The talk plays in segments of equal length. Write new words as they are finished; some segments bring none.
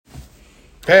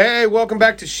Hey, welcome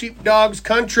back to Sheepdog's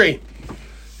Country.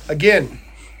 Again,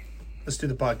 let's do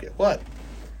the podcast. What?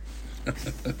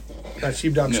 Not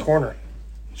Sheepdog's Corner.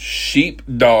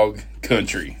 Sheepdog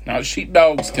Country, not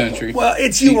Sheepdog's Country. Well,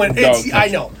 it's you and it's. I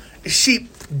know.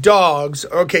 Sheepdogs.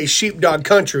 Okay, Sheepdog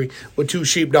Country with two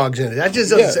sheepdogs in it. That just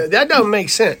doesn't make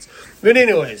sense. But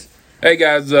anyways. Hey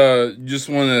guys, just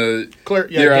want to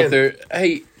get out there.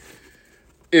 Hey,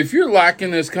 if you're liking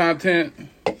this content,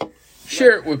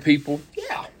 share it with people.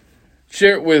 Yeah.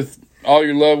 Share it with all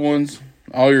your loved ones,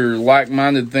 all your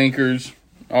like-minded thinkers,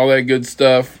 all that good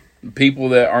stuff. People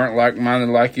that aren't like-minded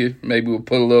like you, maybe we'll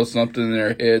put a little something in their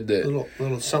head that little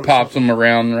something, pops them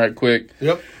around right quick.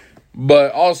 Yep.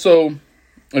 But also,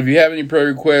 if you have any prayer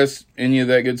requests, any of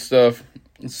that good stuff,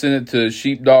 send it to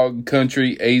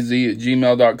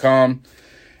sheepdogcountryaz@gmail.com.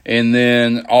 And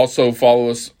then also follow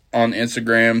us on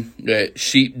Instagram at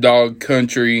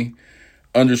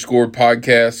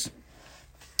sheepdogcountry_podcast.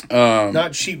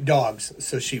 Not sheepdogs,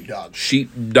 so sheepdog.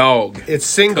 Sheepdog. It's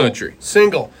single. Country.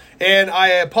 Single. And I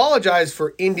apologize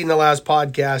for ending the last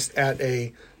podcast at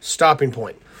a stopping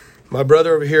point. My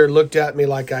brother over here looked at me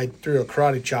like I threw a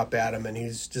karate chop at him, and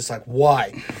he's just like,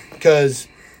 why? Because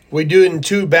we do it in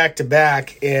two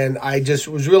back-to-back, and I just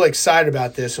was really excited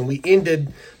about this. And we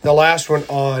ended the last one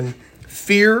on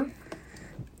fear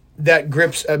that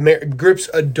grips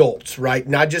adults, right?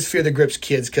 Not just fear that grips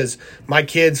kids, because my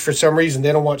kids, for some reason,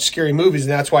 they don't watch scary movies,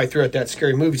 and that's why I threw out that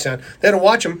scary movie sound. They don't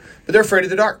watch them, but they're afraid of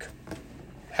the dark.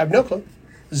 Have no clue.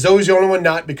 Zoe's the only one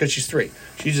not, because she's 3.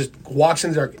 She just walks in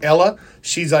the dark. Ella,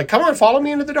 she's like, come on, follow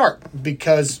me into the dark,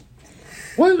 because...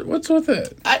 What's with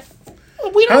that?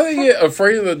 We don't. How do you get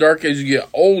afraid of the dark as you get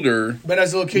older? But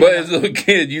as a little kid... But as a little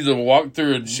kid, you just walk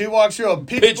through She walks through a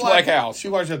pitch black house. She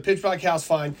walks through a pitch black house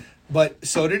fine, but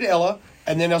so did Ella,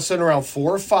 and then all of a sudden around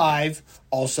 4 or 5,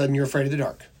 all of a sudden you're afraid of the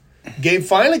dark. Gabe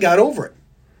finally got over it,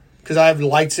 because I have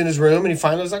lights in his room, and he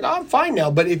finally was like, oh, I'm fine now,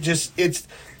 but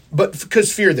but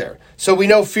because fear there. So we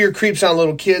know fear creeps on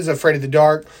little kids, afraid of the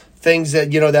dark, things that,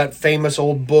 that famous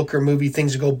old book or movie,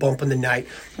 things that go bump in the night.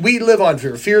 We live on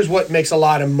fear. Fear is what makes a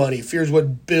lot of money. Fear is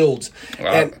what builds.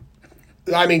 And,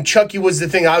 I mean, Chucky was the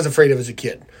thing I was afraid of as a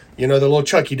kid. The little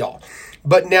Chucky doll.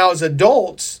 But now as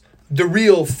adults, the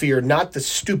real fear, not the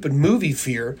stupid movie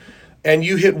fear, and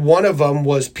you hit one of them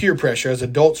was peer pressure. As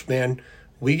adults, man,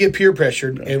 we get peer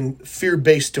pressured and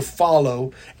fear-based to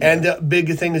follow. And the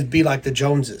big thing is be like the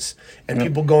Joneses. And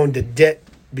people go into debt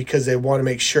because they want to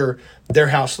make sure their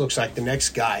house looks like the next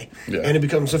guy. Yeah. And it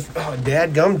becomes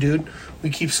dadgum, dude. We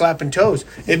keep slapping toes.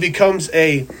 It becomes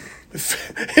a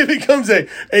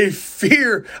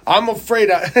fear. I'm afraid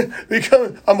of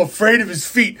his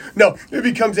feet. No, it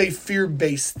becomes a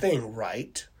fear-based thing,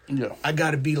 right? Yeah. I got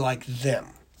to be like them.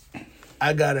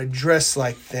 I got to dress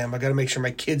like them. I got to make sure my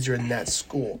kids are in that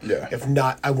school. Yeah. If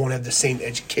not, I won't have the same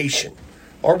education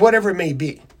or whatever it may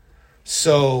be.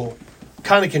 So,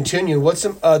 kind of continue. What's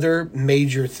some other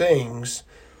major things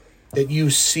that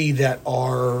you see that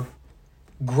are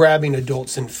grabbing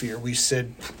adults in fear? We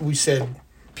said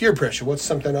peer pressure. What's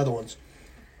something other ones?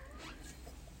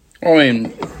 I mean,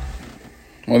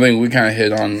 one thing we kind of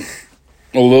hit on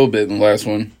a little bit in the last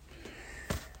one.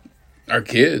 Our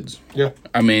kids. Yeah.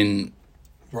 I mean...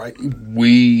 Right.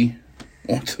 We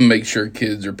want to make sure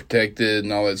kids are protected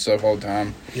and all that stuff all the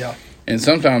time. Yeah. And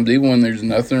sometimes even when there's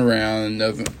nothing around and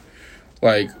nothing,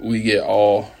 like, we get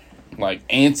all, like,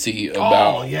 antsy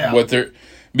about what they're...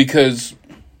 Because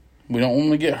we don't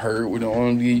want to get hurt. We don't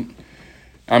want to get...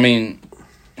 I mean,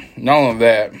 not only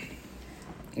that,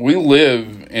 we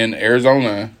live in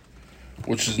Arizona,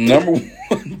 which is number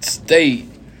 1 state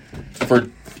for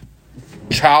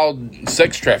child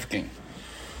sex trafficking.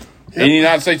 In the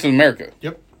United States of America.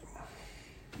 Yep.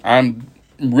 I'm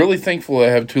really thankful I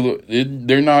have 2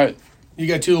 they're not... You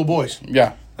got 2 little boys.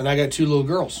 Yeah. And I got 2 little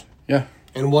girls. Yeah.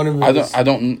 And one of them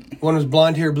one was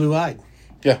blonde hair, blue eyed.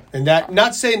 Yeah. And that,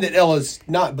 not saying that Ella's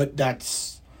not, but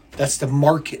that's the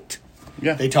market.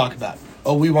 Yeah. They talk about.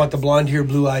 Oh, we want the blonde hair,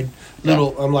 blue eyed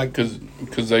little. I'm like,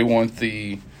 because they want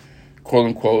the quote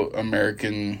unquote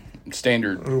American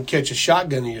standard. Catch a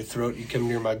shotgun in your throat, you come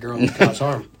near my girl and cause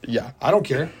harm. Yeah. I don't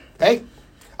care. Hey,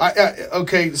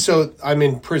 okay, so I'm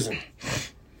in prison.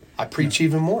 I preach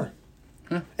even more.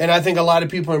 Huh. And I think a lot of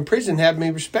people in prison have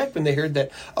me respect when they heard that,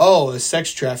 a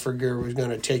sex trafficker was going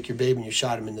to take your baby and you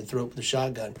shot him in the throat with a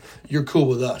shotgun. You're cool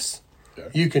with us. Yeah.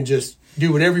 You can just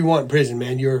do whatever you want in prison,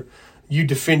 man. You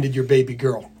defended your baby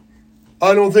girl.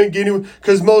 I don't think anyone...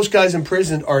 Because most guys in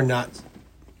prison are not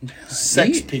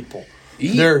sex people.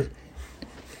 They're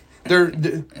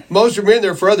most of them in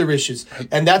there for other issues,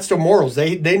 and that's their morals.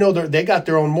 They know they got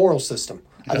their own moral system.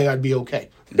 I think I'd be okay.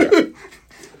 Yeah.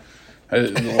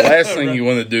 The last thing you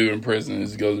want to do in prison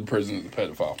is go to prison as a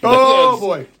pedophile. Oh,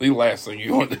 boy. The last thing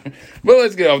you want to do. But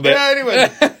let's get off that.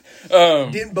 Yeah,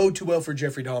 anyway. Didn't bode too well for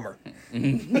Jeffrey Dahmer.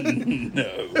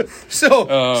 No.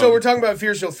 So we're talking about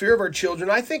fear. So fear of our children.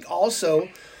 I think also,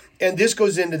 and this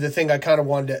goes into the thing I kind of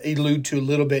wanted to allude to a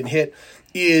little bit and hit,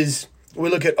 is we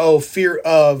look at, fear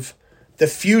of the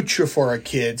future for our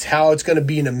kids, how it's going to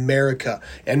be in America.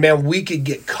 And, man, we could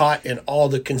get caught in all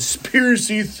the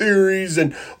conspiracy theories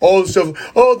and all the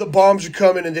stuff. Oh, the bombs are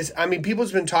coming and this. I mean,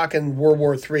 people's been talking World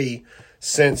War III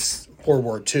since World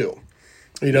War II.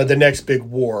 You know, the next big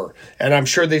war. And I'm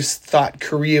sure they thought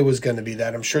Korea was going to be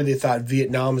that. I'm sure they thought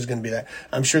Vietnam was going to be that.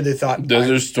 I'm sure they thought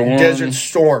Desert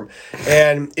Storm.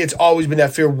 And it's always been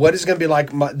that fear. What is going to be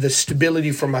like the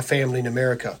stability for my family in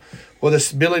America? Well, the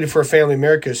stability for a family in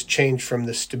America has changed from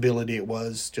the stability it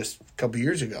was just a couple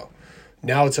years ago.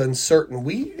 Now it's uncertain.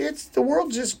 The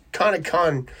world's just kind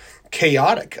of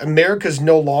chaotic. America's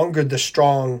no longer the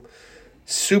strong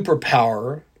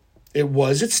superpower it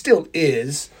was. It still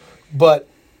is, but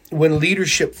when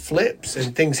leadership flips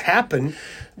and things happen,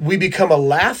 we become a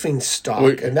laughing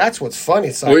stock, and that's what's funny.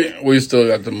 It's like we still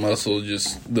got the muscle,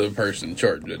 just the person in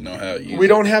charge doesn't know how to use it. We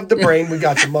don't have the brain, we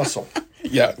got the muscle.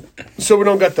 Yeah. So we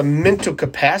don't got the mental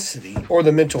capacity or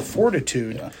the mental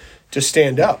fortitude to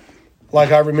stand up.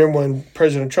 Like I remember when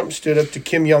President Trump stood up to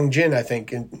Kim Jong-un, I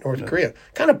think, in North Korea.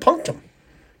 Kind of punked him.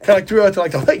 Kind of like threw out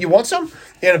to hey, you want some?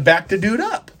 And backed the dude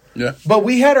up. Yeah. But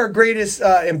we had our greatest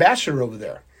ambassador over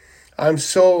there. I'm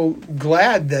so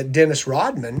glad that Dennis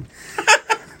Rodman,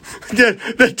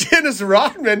 that Dennis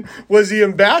Rodman was the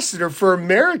ambassador for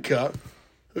America.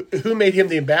 Who made him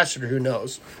the ambassador? Who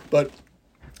knows? But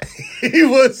he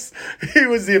was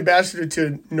the ambassador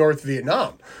to North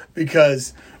Vietnam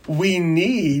because we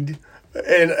need,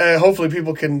 and hopefully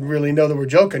people can really know that we're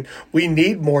joking, we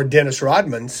need more Dennis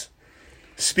Rodmans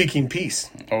speaking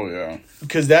peace. Oh, yeah.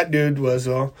 Because that dude was,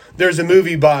 there's a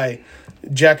movie by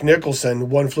Jack Nicholson,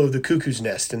 One Flew Over the Cuckoo's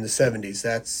Nest in the 70s.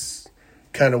 That's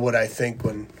kind of what I think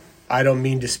when, I don't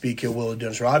mean to speak ill will of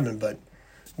Dennis Rodman, but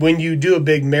when you do a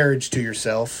big marriage to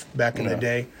yourself back in the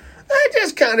day, it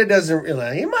just kind of doesn't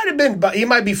really. He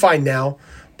might be fine now,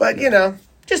 but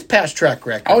just past track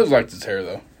record. I always liked his hair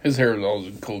though. His hair was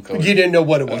always a cool color. You didn't know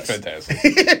what it was. Fantastic.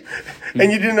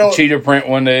 And you didn't know cheetah print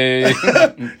one day.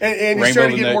 and you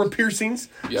started getting more piercings.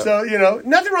 Yep. So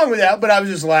nothing wrong with that. But I was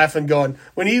just laughing, going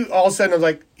when he all of a sudden I was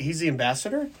like, he's the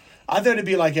ambassador. I thought it'd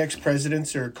be like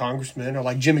ex-presidents or congressmen or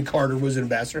like Jimmy Carter was an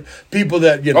ambassador. People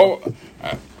that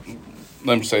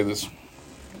let me say this.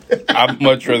 I'd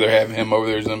much rather have him over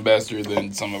there as an ambassador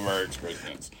than some of our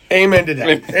ex-presidents. Amen to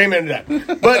that. Amen to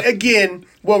that. But again,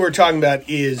 what we're talking about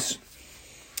is,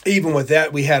 even with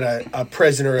that, we had a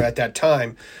prisoner at that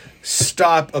time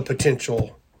stop a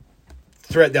potential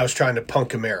threat that was trying to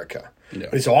punk America. Yeah.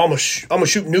 And he said, I'm gonna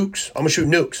shoot nukes. I'm going to shoot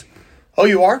nukes. Oh,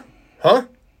 you are? Huh?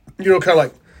 Kind of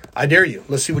like, I dare you.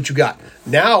 Let's see what you got.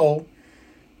 Now,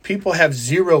 people have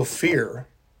zero fear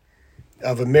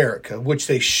of America, which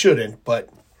they shouldn't, but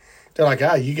they're like,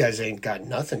 you guys ain't got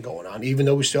nothing going on. Even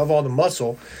though we still have all the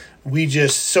muscle, we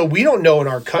don't know in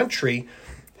our country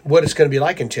what it's going to be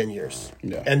like in 10 years.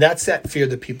 Yeah. And that's that fear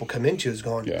that people come into is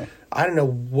going, I don't know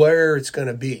where it's going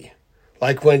to be.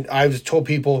 Like when I was told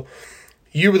people,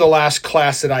 you were the last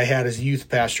class that I had as a youth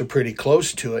pastor, pretty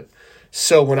close to it.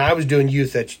 So when I was doing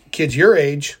youth at kids your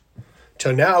age,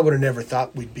 till now, I would have never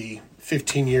thought we'd be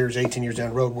 15 years, 18 years down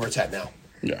the road where it's at now.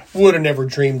 Yeah. Would have never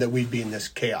dreamed that we'd be in this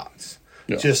chaos.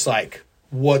 Yeah. Just like,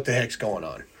 what the heck's going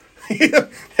on?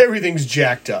 Everything's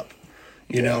jacked up,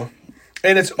 you know?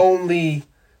 And it's only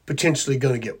potentially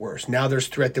going to get worse. Now there's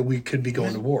threat that we could be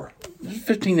going to war.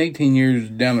 15, 18 years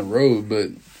down the road, but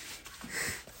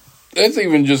that's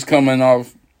even just coming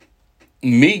off,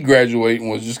 me graduating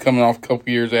was just coming off a couple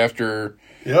years after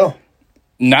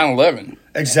 9/11.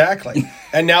 Exactly.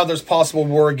 And now there's possible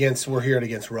war we're hearing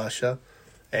against Russia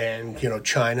and,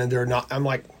 China. They're not, I'm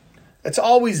like, it's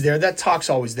always there. That talk's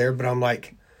always there. But I'm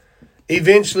like,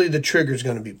 eventually the trigger's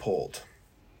going to be pulled.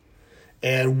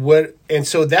 And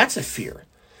so that's a fear.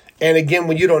 And again,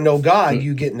 when you don't know God,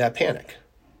 you get in that panic.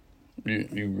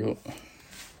 You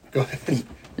Go ahead.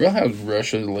 Real how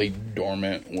Russia laid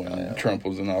dormant when Trump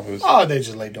was in office? Oh, they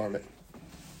just laid dormant.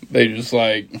 They just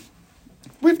like...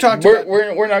 We've talked about...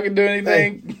 We're not going to do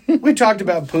anything. We talked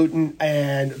about Putin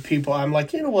and people. I'm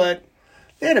like, you know what?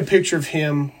 They had a picture of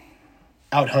him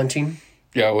out hunting.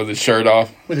 Yeah, with his shirt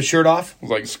off. With his shirt off? It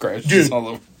was like scratches all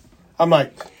over. I'm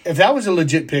like, if that was a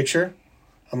legit picture,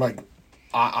 I'm like,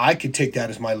 I could take that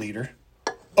as my leader.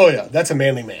 Oh, yeah, that's a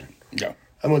manly man. Yeah.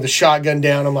 I'm with the shotgun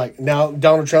down. I'm like, now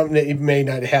Donald Trump may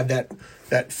not have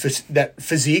that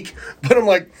physique, but I'm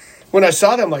like, when I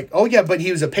saw that, I'm like, oh yeah, but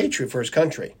he was a patriot for his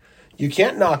country. You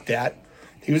can't knock that.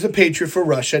 He was a patriot for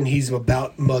Russia, and he's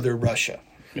about Mother Russia.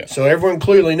 Yeah. So everyone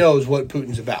clearly knows what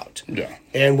Putin's about. Yeah.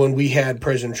 And when we had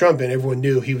President Trump in, everyone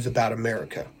knew he was about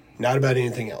America, not about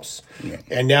anything else. Yeah.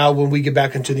 And now when we get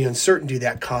back into the uncertainty,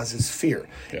 that causes fear.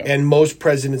 Yeah. And most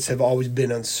presidents have always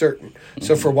been uncertain.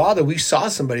 So for a while there, we saw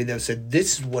somebody that said,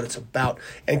 this is what it's about,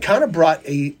 and kind of brought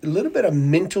a little bit of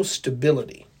mental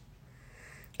stability.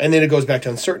 And then it goes back to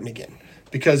uncertainty again.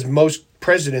 Because most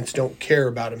presidents don't care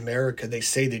about America. They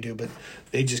say they do, but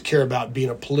they just care about being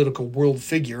a political world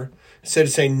figure instead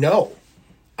of saying, no,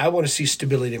 I want to see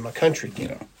stability in my country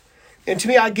again. Yeah. And to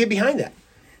me, I get behind that.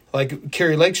 Like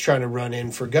Carrie Lake's trying to run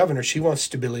in for governor. She wants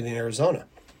stability in Arizona.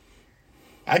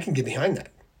 I can get behind that.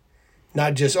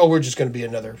 Not just, we're just going to be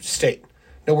another state.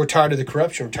 No, we're tired of the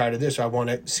corruption. We're tired of this. I want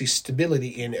to see stability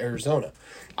in Arizona.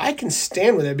 I can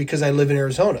stand with that because I live in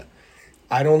Arizona.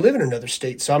 I don't live in another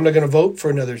state, so I'm not going to vote for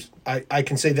another. I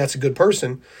can say that's a good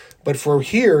person, but for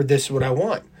here, this is what I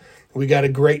want. We got a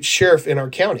great sheriff in our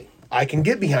county. I can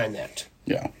get behind that.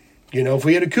 Yeah. You know, if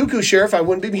we had a cuckoo sheriff, I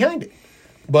wouldn't be behind it.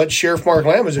 But Sheriff Mark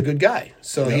Lamb is a good guy,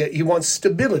 so he wants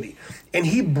stability. And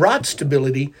he brought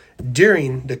stability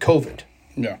during the COVID.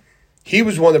 Yeah. He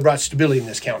was the one that brought stability in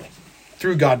this county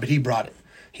through God, but he brought it.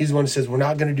 He's the one that says, we're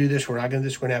not going to do this, we're not going to do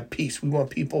this, we're going to have peace. We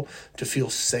want people to feel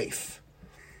safe.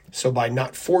 So by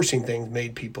not forcing things,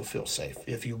 made people feel safe.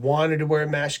 If you wanted to wear a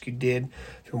mask, you did.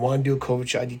 If you wanted to do a COVID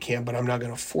shot, you can, but I'm not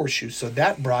going to force you. So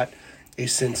that brought a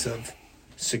sense of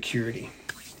security.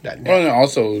 Well, and it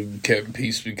also kept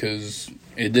peace because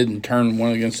it didn't turn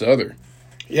one against the other.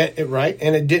 Yeah, right.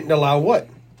 And it didn't allow what?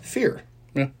 Fear.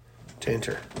 Yeah. To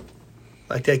enter.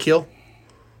 Like that kill?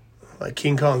 Like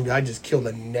King Kong, I just killed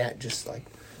a gnat just like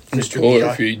Mr.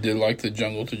 Miyagi. If you did like the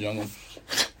jungle to jungle.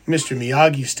 Mr.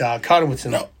 Miyagi style. Caught him with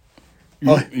some... No.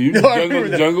 You Jungle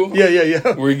to Jungle?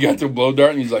 Yeah. Where he got the blow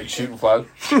dart and he's like shooting flies.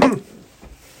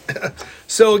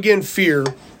 So again, fear.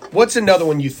 What's another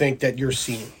one you think that you're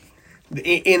seeing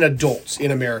in adults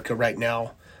in America right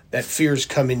now that fear's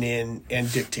coming in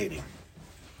and dictating?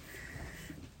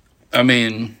 I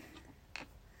mean,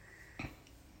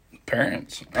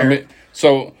 parents. I mean,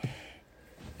 so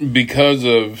because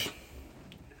of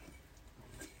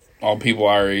all people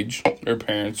our age, their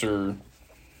parents are...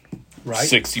 Right.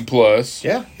 60 plus.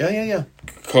 Yeah.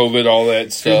 COVID, all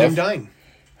that stuff. Fear them dying.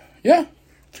 Yeah.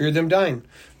 Fear them dying.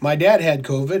 My dad had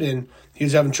COVID and he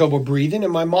was having trouble breathing,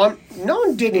 and my mom, no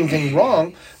one did anything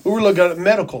wrong. We were looking at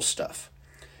medical stuff.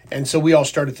 And so we all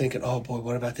started thinking, oh boy,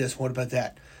 what about this? What about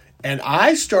that? And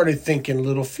I started thinking a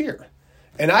little fear.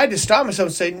 And I had to stop myself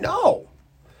and say, no.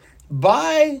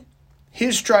 By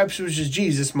his stripes, which is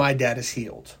Jesus, my dad is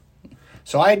healed.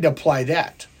 So I had to apply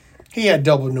that. He had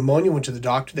double pneumonia, went to the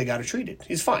doctor, they got it treated.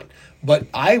 He's fine. But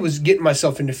I was getting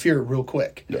myself into fear real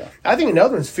quick. Yeah. I think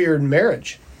another one's fear in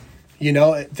marriage. You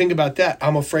know, think about that.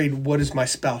 I'm afraid, what is my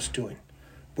spouse doing?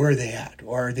 Where are they at?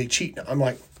 Or are they cheating? I'm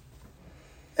like,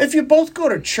 if you both go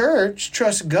to church,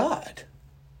 trust God.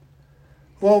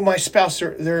 Well, my spouse,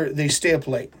 they stay up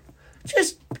late.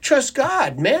 Just trust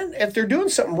God, man. If they're doing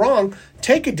something wrong,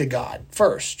 take it to God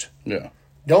first. Yeah.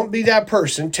 Don't be that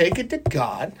person. Take it to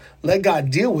God. Let God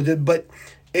deal with it. But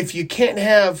if you can't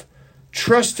have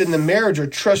trust in the marriage or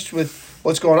trust with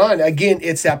what's going on, again,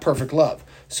 it's that perfect love.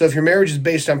 So if your marriage is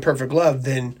based on perfect love,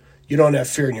 then you don't have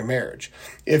fear in your marriage.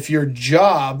 If your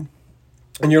job,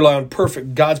 and you're allowing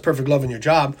God's perfect love in your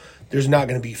job, there's not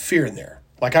going to be fear in there.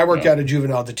 Like I worked out of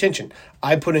juvenile detention.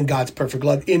 I put in God's perfect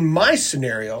love in my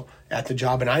scenario at the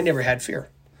job, and I never had fear.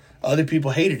 Other people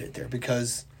hated it there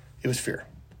because it was fear.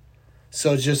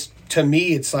 So it's just, to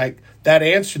me, it's like that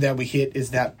answer that we hit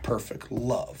is that perfect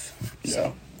love.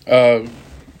 Yeah.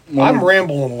 I'm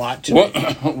rambling a lot too.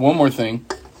 One more thing.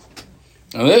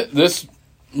 Now this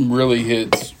really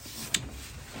hits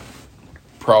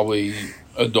probably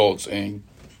adults and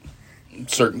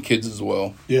certain kids as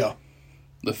well. Yeah.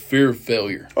 The fear of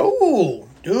failure. Oh,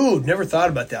 dude, never thought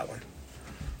about that one.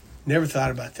 Never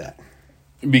thought about that.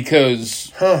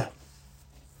 Because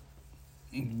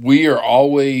we are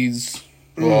always,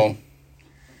 well,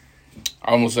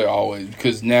 I won't say always,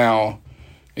 because now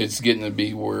it's getting to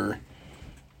be where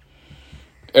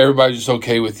everybody's just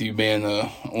okay with you being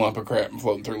a lump of crap and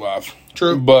floating through life.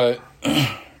 True. But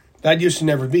that used to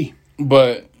never be.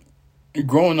 But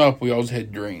growing up, we always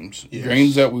had dreams. Yes.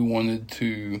 Dreams that we wanted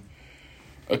to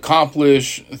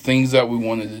accomplish, things that we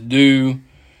wanted to do.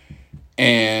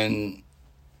 And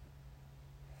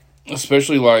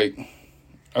especially, like,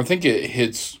 I think it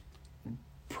hits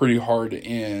pretty hard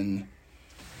in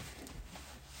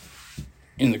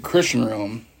in the Christian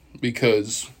realm,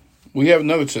 because we have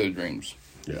another set of dreams.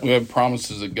 Yeah. We have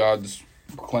promises that God's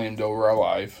proclaimed over our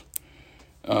life.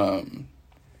 And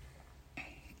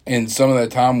some of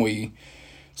that time we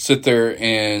sit there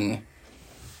and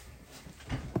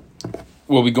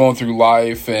we'll be going through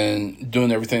life and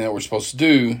doing everything that we're supposed to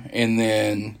do, and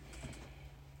then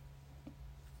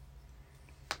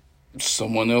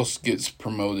someone else gets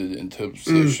promoted into a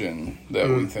position that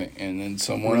we think, and then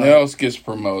someone else gets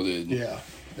promoted. Yeah.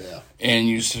 And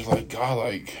you just like, God,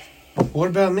 like, what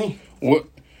about me? What?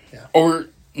 Yeah. Or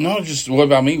no, just what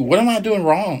about me? What am I doing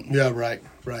wrong? Yeah, right.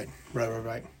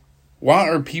 Why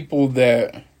are people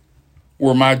that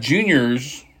were my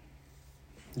juniors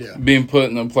being put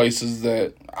in the places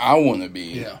that I want to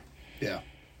be? Yeah.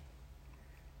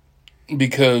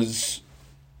 Because,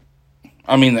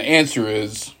 I mean, the answer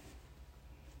is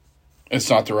it's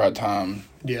not the right time.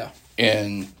 Yeah.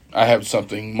 And I have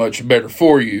something much better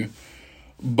for you.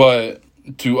 But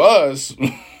to us,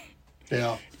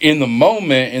 in the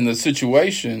moment, in the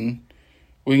situation,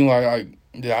 we can like,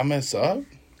 did I mess up?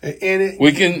 And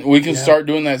we can start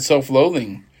doing that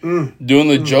self-loathing, doing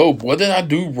the Job. What did I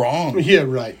do wrong? Yeah,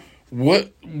 right.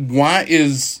 Why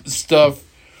is stuff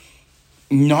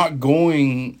not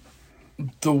going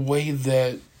the way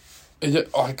that?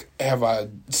 Like, have I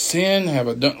sinned? Have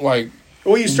I done like?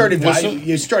 Well, you start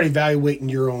evaluating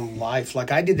your own life.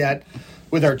 Like I did that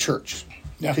with our church,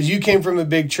 because you came from a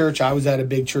big church. I was at a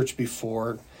big church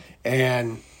before,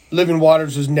 and Living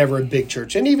Waters was never a big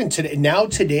church. And even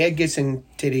today, I guess in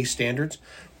today's standards,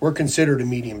 we're considered a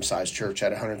medium-sized church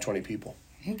at 120 people.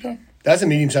 Okay. That's a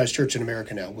medium-sized church in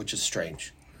America now, which is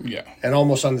strange. Yeah. And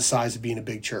almost on the size of being a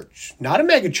big church. Not a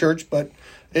mega church, but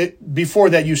before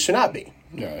that used to not be.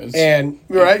 Yeah.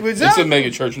 It's a mega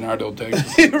church in Ardell,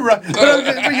 Texas. Right.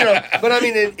 But I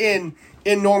mean,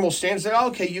 in normal standards, like,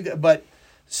 okay,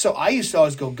 so I used to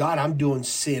always go, God, I'm doing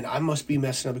sin. I must be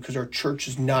messing up because our church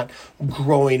is not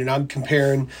growing, and I'm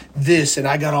comparing this, and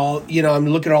I got all, I'm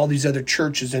looking at all these other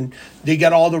churches, and they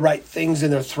got all the right things,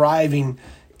 and they're thriving.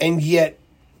 And yet,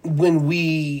 when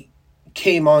we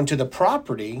came onto the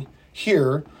property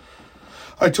here,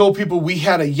 I told people we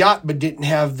had a yacht, but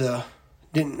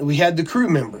we had the crew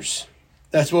members.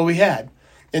 That's what we had.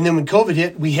 And then when COVID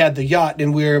hit, we had the yacht,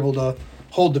 and we were able to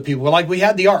hold the people. Like we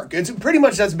had the ark. It's pretty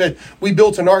much that's been. We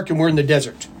built an ark and we're in the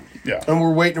desert. Yeah. And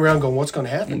we're waiting around going, what's going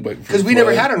to happen? Because we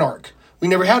never had an ark. We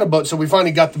never had a boat. So we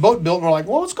finally got the boat built and we're like,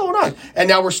 well, what's going on? And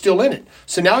now we're still in it.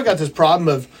 So now I got this problem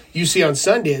of, you see on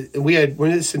Sunday, we're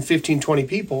in 15, 20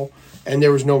 people and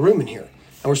there was no room in here.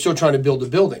 And we're still trying to build a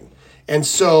building. And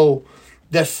so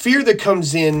the fear that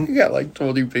comes in. You got like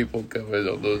 20 people coming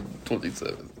on the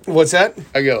 27th. What's that?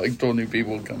 I got like 20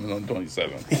 people coming on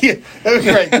 27th. Yeah, that was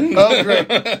great.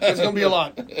 There's going to be a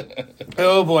lot.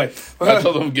 Oh, boy. I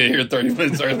told them to get here 30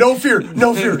 minutes early. No fear.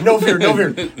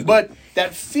 But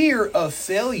that fear of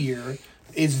failure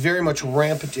is very much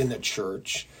rampant in the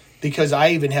church, because I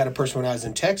even had a person when I was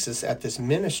in Texas at this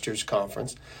ministers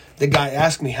conference. The guy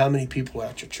asked me, how many people are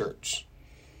at your church?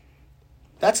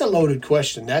 That's a loaded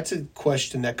question. That's a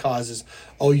question that causes,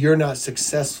 you're not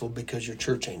successful because your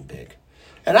church ain't big.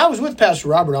 And I was with Pastor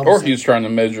Robert. Or he was trying to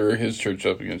measure his church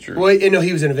up against yours. Well,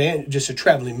 he was just a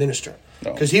traveling minister.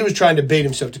 Because he was trying to bait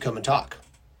himself to come and talk.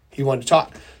 He wanted to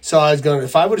talk. So I was going,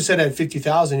 if I would have said I had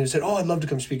 50,000, he would have said, I'd love to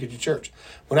come speak at your church.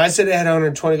 When I said I had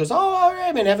 120, he goes, all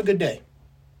right, man, have a good day.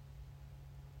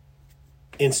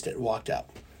 Instant, walked out.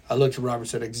 I looked at Robert and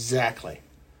said, exactly.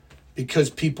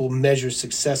 Because people measure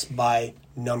success by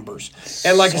numbers.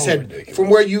 And like I said, ridiculous.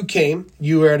 From where you came,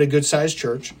 you were at a good-sized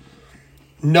church.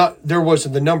 There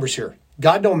wasn't the numbers here.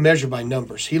 God don't measure by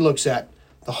numbers. He looks at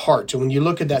the heart. And when you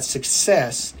look at that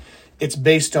success, it's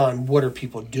based on what are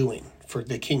people doing for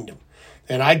the kingdom.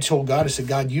 And I told God, I said,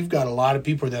 God, you've got a lot of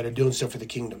people that are doing stuff for the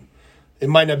kingdom. It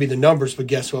might not be the numbers, but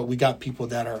guess what? We got people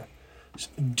that are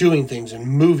doing things and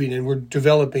moving, and we're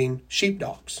developing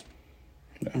sheepdogs,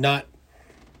 not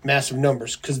massive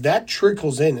numbers, because that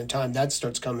trickles in time. That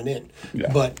starts coming in.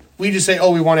 Yeah. But we just say,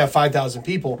 we want to have 5,000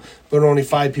 people, but only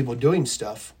 5 people doing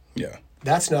stuff. Yeah.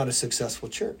 That's not a successful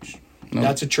church. No.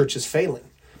 That's a church that's failing,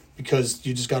 because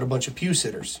you just got a bunch of pew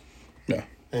sitters. Yeah.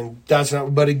 And that's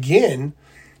not, but again,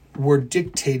 we're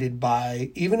dictated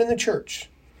by, even in the church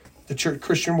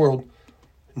Christian world,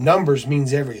 numbers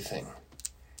means everything.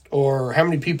 Or how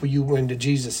many people you win to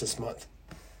Jesus this month?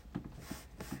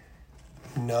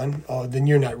 None? Oh, then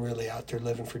you're not really out there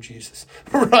living for Jesus.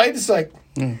 Right? It's like,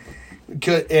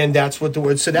 and that's what the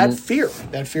word, so that fear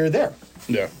there.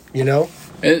 Yeah.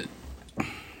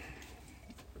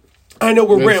 I know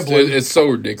we're rambling. It's so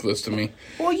ridiculous to me.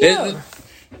 Well, yeah.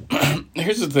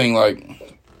 Here's the thing, like,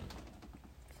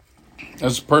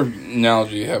 That's a perfect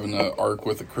analogy, having an ark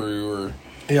with a crew,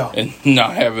 and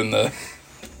not having the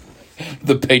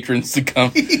patrons to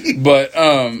come. But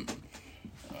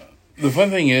the fun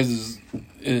thing is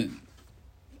even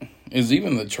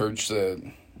the church that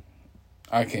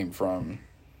I came from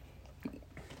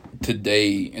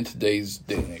today, in today's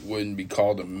day, it wouldn't be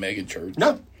called a mega church.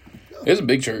 No. It's a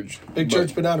big church.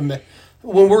 Church, but not a mega.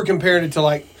 When we're comparing it to,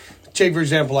 like, take, for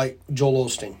example, like Joel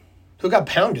Osteen, who got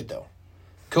pounded, though.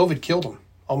 COVID killed him.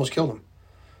 Almost killed him.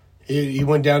 He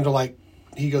went down to, like,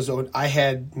 he goes, oh, I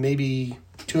had maybe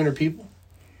 200 people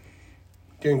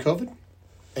during COVID,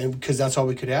 and because that's all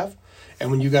we could have.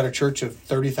 And when you got a church of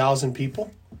 30,000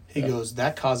 people, he goes,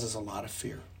 that causes a lot of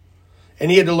fear. And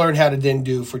he had to learn how to then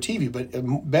do for TV, but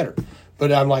better.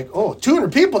 But I'm like,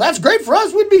 200 people, that's great for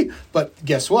us, would be. But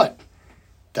guess what?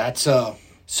 That's so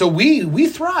we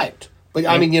thrived. But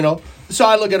I mean, so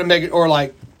I look at a mega, or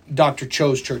like Dr.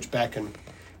 Cho's church back in,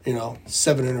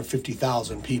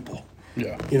 750,000 people.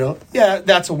 Yeah.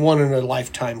 That's a one in a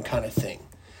lifetime kind of thing.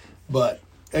 But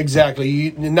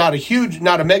exactly, not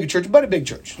a mega church, but a big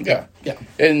church. Yeah. Yeah.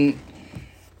 And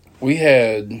we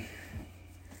had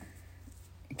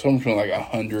something between like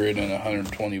 100 and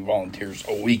 120 volunteers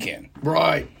a weekend.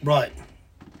 Right.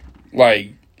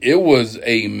 Like, it was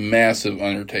a massive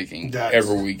undertaking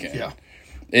every weekend. Yeah.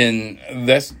 And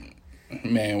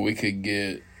we could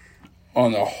get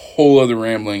on a whole other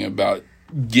rambling about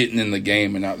getting in the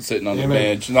game and not sitting on the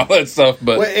bench and all that stuff.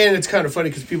 But and it's kind of funny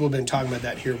because people have been talking about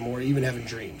that here more, even having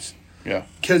dreams. Yeah.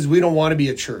 Because we don't want to be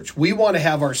a church. We want to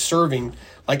have our serving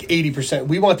like 80%.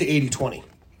 We want the 80-20.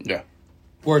 Yeah.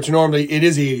 Where it's normally, it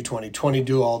is 80-20. 20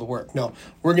 do all the work. No,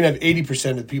 we're going to have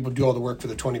 80% of the people do all the work for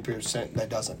the 20% that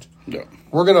doesn't. Yeah.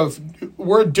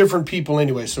 We're different people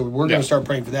anyway, so we're going to start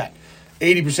praying for that.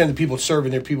 80% of the people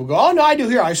serving there, people go, oh, no, I do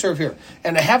here, I serve here.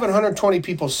 And having 120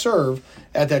 people serve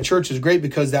at that church is great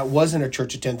because that wasn't a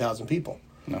church of 10,000 people.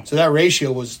 No. So that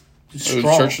ratio was strong.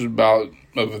 The church is about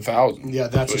of 1,000. Yeah,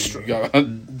 that's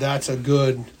that's a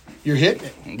good, you're hitting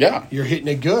it. Yeah. You're hitting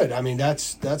it good. I mean,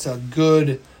 that's a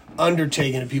good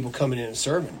undertaking of people coming in and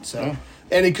serving. So,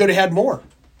 and it could have had more.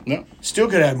 No. Still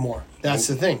could have had more. That's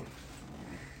the thing.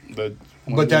 But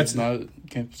that's not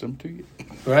can't some to you.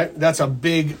 Right? That's a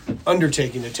big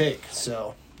undertaking to take.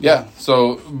 So yeah.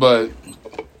 So, but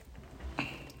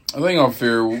I think on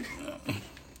fear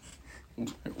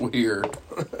here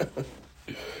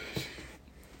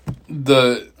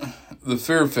the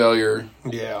fear of failure.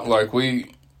 Yeah. Like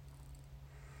we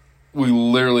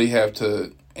literally have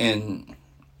to, and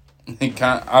I'm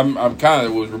kind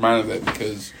of was reminded of that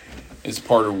because it's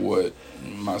part of what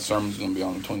my sermon's going to be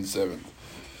on the 27th.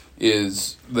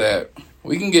 Is that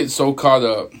we can get so caught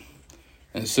up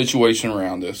in the situation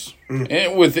around us,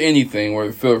 and with anything,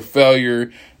 whether fear of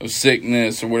failure, of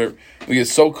sickness, or whatever, we get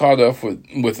so caught up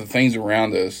with the things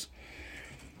around us,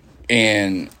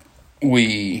 and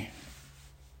we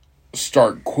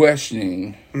start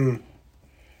questioning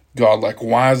God, like,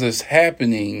 why is this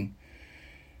happening?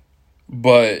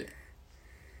 But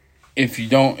if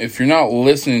you're not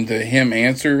listening to Him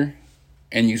answer,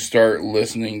 and you start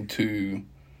listening to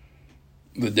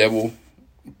the devil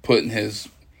putting his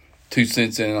 2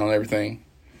 cents in on everything,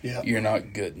 you're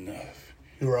not good enough.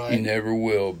 Right. You never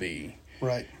will be.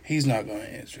 Right. He's not going to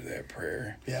answer that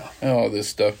prayer. Yeah. And all this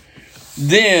stuff.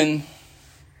 Then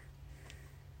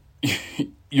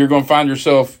you're going to find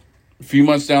yourself a few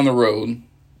months down the road,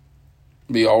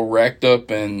 be all racked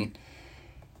up in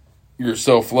your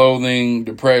self-loathing,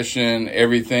 depression,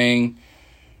 everything,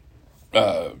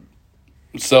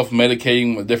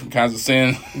 self-medicating with different kinds of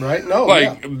sin. Right? No,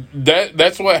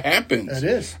 that's what happens. That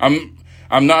is.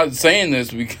 I'm not saying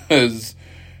this because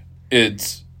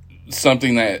it's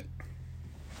something that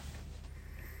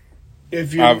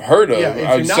I've heard of. Yeah,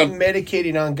 if you're not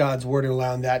medicating on God's word and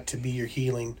allowing that to be your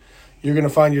healing, you're going to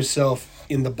find yourself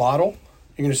in the bottle.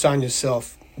 You're going to find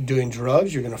yourself doing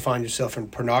drugs. You're going to find yourself in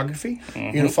pornography. Mm-hmm.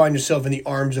 You're going to find yourself in the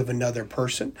arms of another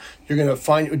person. You're going to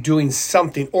find doing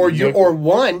something. I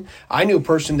knew a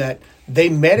person that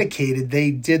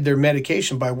they did their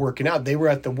medication by working out. They were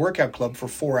at the workout club for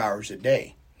 4 hours a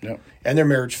day. Yep. And their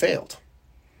marriage failed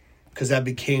because that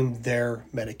became their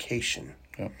medication.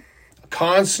 Yep.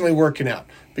 Constantly working out.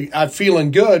 I'm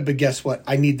feeling good, but guess what?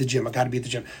 I need the gym. I got to be at the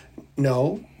gym.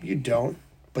 No, you don't.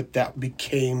 But that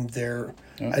became their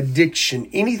addiction.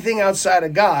 Anything outside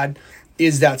of God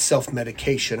is that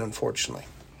self-medication, unfortunately.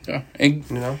 Yeah. And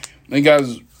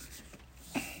guys,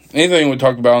 anything we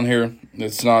talk about in here,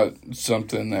 it's not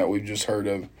something that we've just heard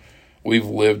of. We've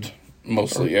lived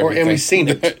mostly everything. And we've seen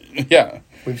it. Yeah.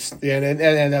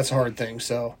 And that's a hard thing,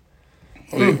 so.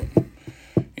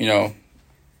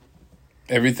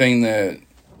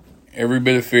 every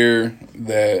bit of fear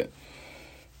that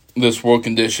this world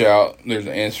can dish out, there's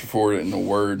an answer for it in the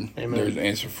Word. Amen. There's an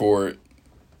answer for it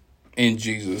in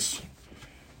Jesus.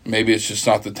 Maybe it's just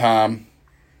not the time,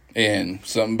 and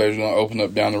something better's going to open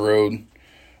up down the road,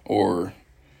 or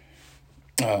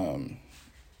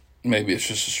maybe it's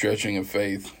just a stretching of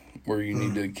faith where you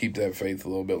need to keep that faith a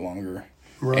little bit longer,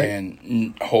 right,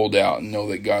 and hold out and know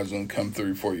that God's going to come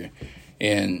through for you.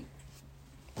 And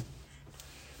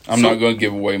I'm not going to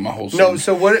give away my whole story. No,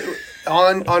 so what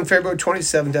on February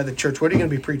 27th at the church, what are you going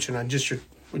to be preaching on? Just your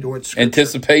words.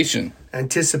 Anticipation.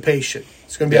 Anticipation.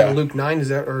 It's going to be out of Luke 9, is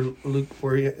that, or Luke,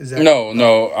 where is that? No.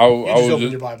 I was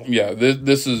opened your Bible. Yeah,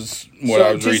 this is what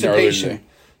I was reading earlier today.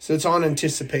 So it's on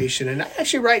anticipation. And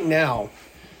actually right now,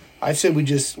 I said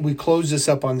we close this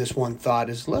up on this one thought,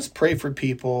 is let's pray for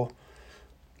people,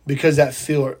 because that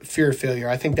fear of failure,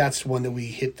 I think that's one that we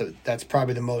hit, that's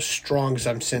probably the most strongest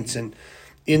I'm sensing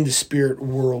in the spirit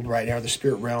world right now, the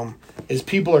spirit realm, is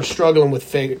people are struggling with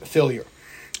failure.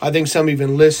 I think some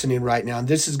even listening right now, and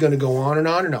this is going to go on and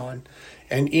on and on.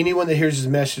 And anyone that hears this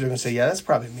message are going to say, yeah, that's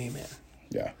probably me, man.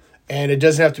 Yeah. And it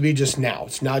doesn't have to be just now.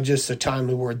 It's not just a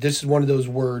timely word. This is one of those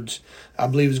words I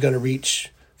believe is going to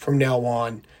reach from now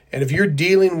on. And if you're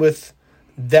dealing with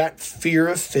that fear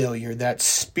of failure, that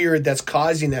spirit that's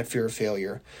causing that fear of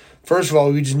failure, first of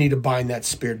all, we just need to bind that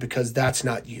spirit, because that's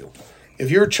not you.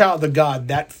 If you're a child of God,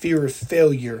 that fear of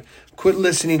failure, quit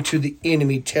listening to the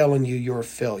enemy telling you you're a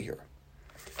failure,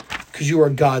 because you are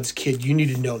God's kid. You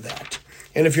need to know that.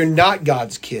 And if you're not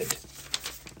God's kid,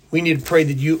 we need to pray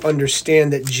that you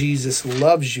understand that Jesus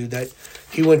loves you, that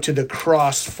he went to the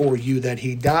cross for you, that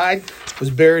he died, was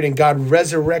buried, and God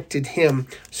resurrected him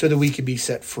so that we could be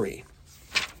set free.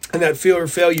 And that fear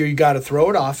of failure, you got to throw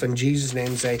it off in Jesus' name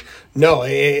and say, no.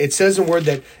 It says in the Word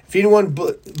that if anyone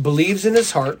believes in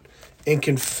his heart and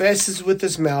confesses with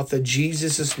his mouth that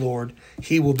Jesus is Lord,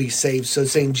 he will be saved. So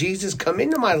saying, Jesus, come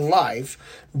into my life,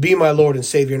 be my Lord and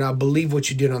Savior, and I believe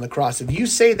what you did on the cross. If you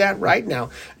say that right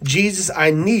now, Jesus, I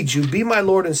need you, be my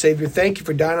Lord and Savior. Thank you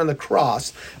for dying on the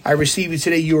cross. I receive you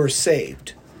today. You are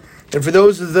saved. And for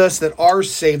those of us that are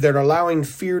saved, that are allowing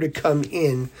fear to come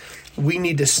in, we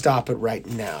need to stop it right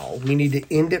now. We need to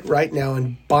end it right now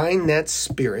and bind that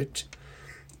spirit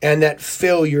and that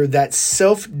failure, that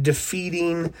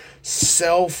self-defeating,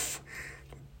 self-beating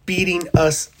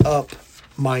us up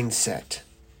mindset.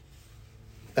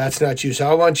 That's not you. So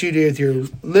I want you to, if you're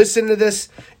listening to this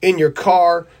in your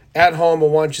car, at home, I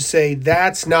want you to say,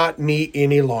 that's not me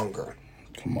any longer.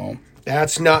 Come on.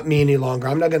 That's not me any longer.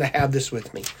 I'm not going to have this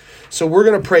with me. So we're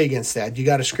going to pray against that. You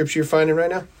got a scripture you're finding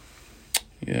right now?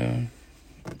 Yeah.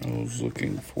 I was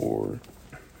looking for...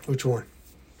 Which one?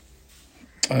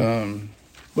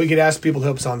 We could ask people to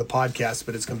help us on the podcast,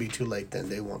 but it's going to be too late then.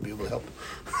 They won't be able to help.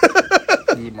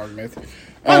 Mark Matthew.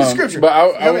 Scripture. But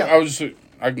I was just...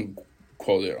 I can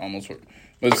quote it almost.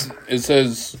 But it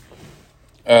says...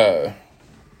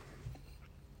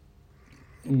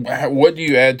 what do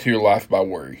you add to your life by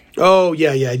worry? Oh,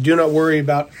 yeah. Do not worry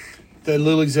about the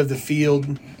lilies of the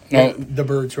field, the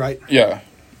birds, right? Yeah.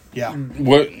 Yeah.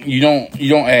 What you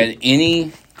don't add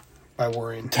any by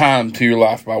worrying time to your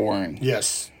life by worrying.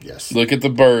 Yes. Look at the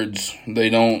birds. They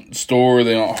don't store,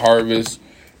 they don't harvest,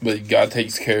 but God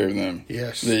takes care of them.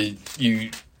 Yes.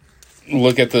 You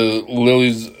look at the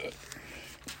lilies,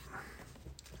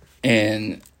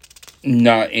 and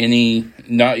not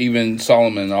even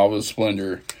Solomon in all of his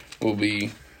splendor will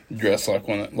be dressed like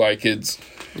one. Like it's.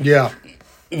 Yeah.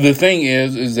 The thing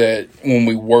is that when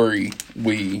we worry,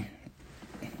 we.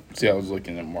 See, I was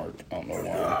looking at Mark. I don't know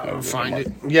why. Find it.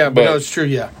 Yeah, but no, it's true.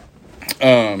 Yeah.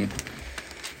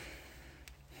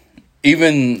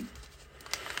 Even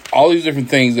all these different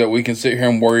things that we can sit here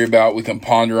and worry about, we can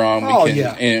ponder on.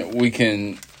 And we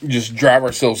can just drive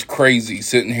ourselves crazy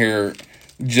sitting here,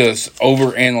 just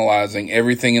overanalyzing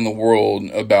everything in the world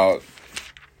about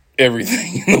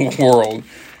everything in the world.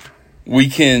 We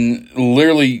can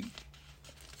literally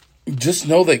just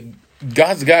know that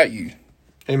God's got you.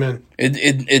 Amen.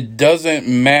 It doesn't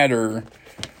matter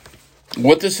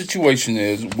what the situation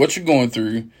is, what you're going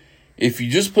through. If you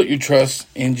just put your trust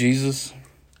in Jesus,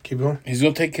 keep going. He's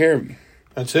going to take care of you.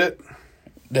 That's it.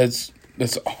 That's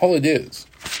all it is.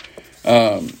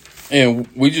 And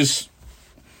we just,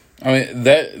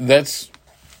 that's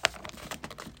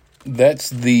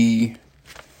the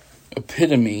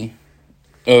epitome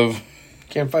of.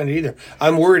 Can't find it either.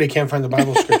 I'm worried I can't find the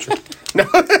Bible scripture. No.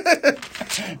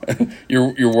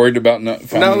 You're worried about not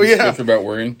finding the scripture about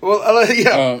worrying? Well,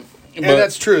 yeah. And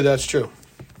that's true. That's true.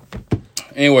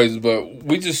 Anyways, but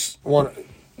we just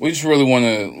really want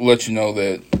to let you know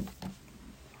that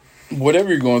whatever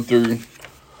you're going through,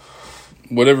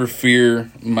 whatever fear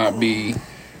might be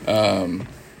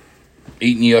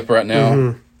eating you up right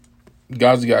now,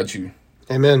 God's got you.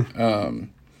 Amen.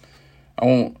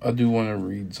 I do want to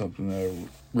read something that I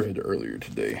read earlier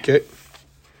today. Okay.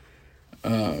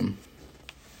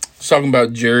 It's talking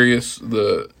about Jairus,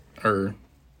 the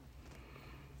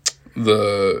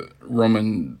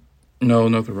Roman, no,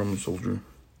 not the Roman soldier.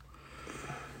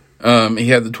 He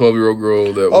had the 12-year-old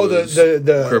girl that was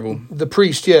crippled. The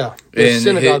priest, yeah, the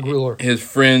synagogue ruler. His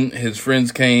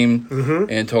friends came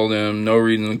and told him, "No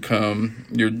reason to come.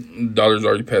 Your daughter's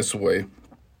already passed away."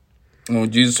 And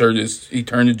when Jesus heard this, he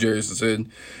turned to Jairus and said,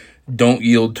 "Don't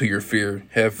yield to your fear.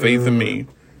 Have faith in me."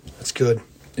 That's good.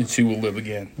 And she will live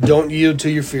again. Don't yield to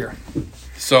your fear.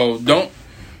 So don't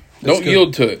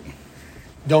yield to it.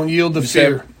 Don't yield to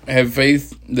fear. Have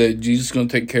faith that Jesus is going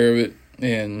to take care of it,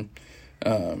 and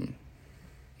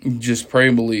just pray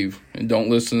and believe, and don't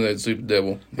listen to that stupid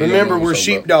devil. Remember, we're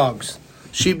sheepdogs.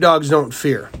 Sheepdogs don't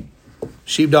fear.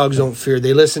 Sheepdogs don't fear.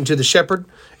 They listen to the shepherd,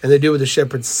 and they do what the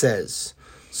shepherd says.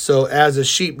 So as a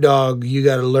sheepdog, you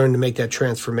got to learn to make that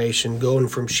transformation, going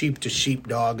from sheep to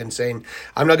sheepdog and saying,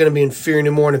 I'm not going to be in fear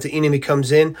anymore. And if the enemy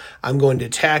comes in, I'm going to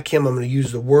attack him. I'm going to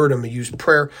use the word. I'm going to use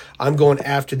prayer. I'm going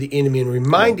after the enemy and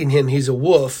reminding him he's a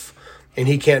wolf and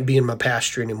he can't be in my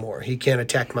pasture anymore. He can't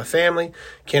attack my family,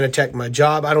 can't attack my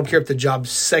job. I don't care if the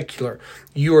job's secular.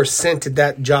 You are sent to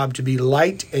that job to be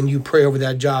light, and you pray over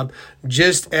that job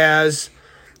just as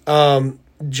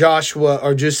Joshua,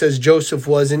 or just as Joseph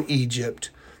was in Egypt.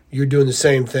 You're doing the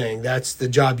same thing. That's the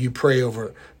job you pray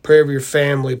over. Pray over your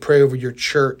family. Pray over your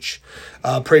church.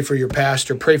 Pray for your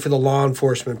pastor. Pray for the law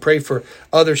enforcement. Pray for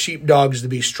other sheepdogs to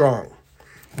be strong.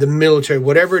 The military,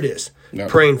 whatever it is,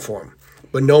 praying for them.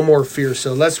 But no more fear.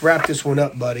 So let's wrap this one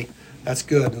up, buddy. That's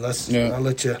good. I'll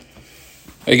let you.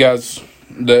 Hey, guys.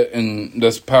 That's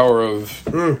the power of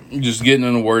just getting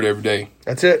in the Word every day.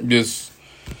 That's it.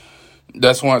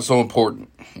 That's why it's so important.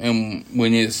 And we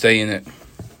need to stay in it.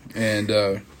 And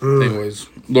anyways,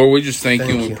 Lord, we just thank you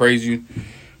and we praise you.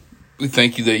 We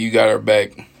thank you that you got our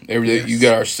back every day. Yes. You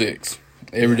got our six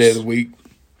every day of the week.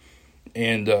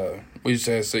 And we just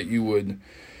ask that you would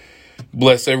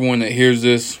bless everyone that hears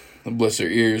this, bless their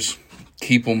ears,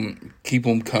 keep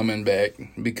them coming back,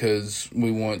 because we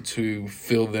want to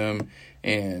fill them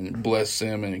and bless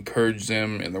them and encourage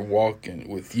them in their walk and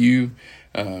with you,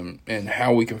 and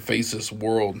how we can face this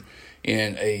world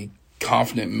in a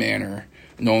confident manner,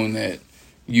 knowing that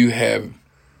you have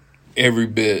every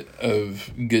bit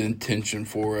of good intention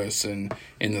for us, and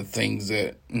the things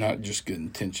that, not just good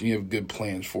intention, you have good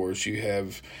plans for us. You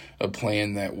have a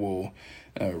plan that will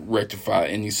rectify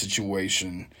any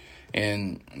situation,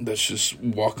 and that's just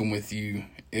walking with you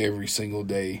every single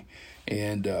day.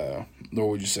 And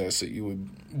Lord, we just ask that you would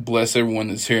bless everyone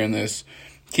that's hearing this,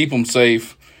 keep them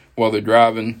safe while they're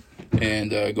driving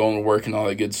and going to work and all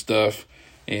that good stuff.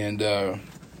 And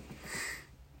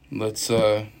let's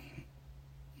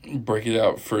break it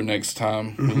out for next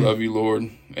time. We love you, Lord.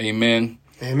 Amen.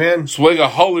 Amen. Swig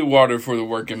of holy water for the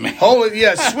working man.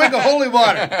 Swig of holy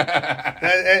water.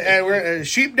 And we're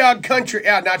sheepdog country.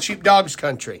 Not sheepdogs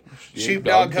country.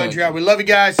 Sheepdog country. We love you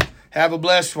guys. Have a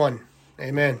blessed one.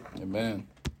 Amen. Amen.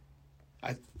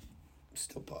 I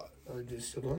still pause. Are we still going?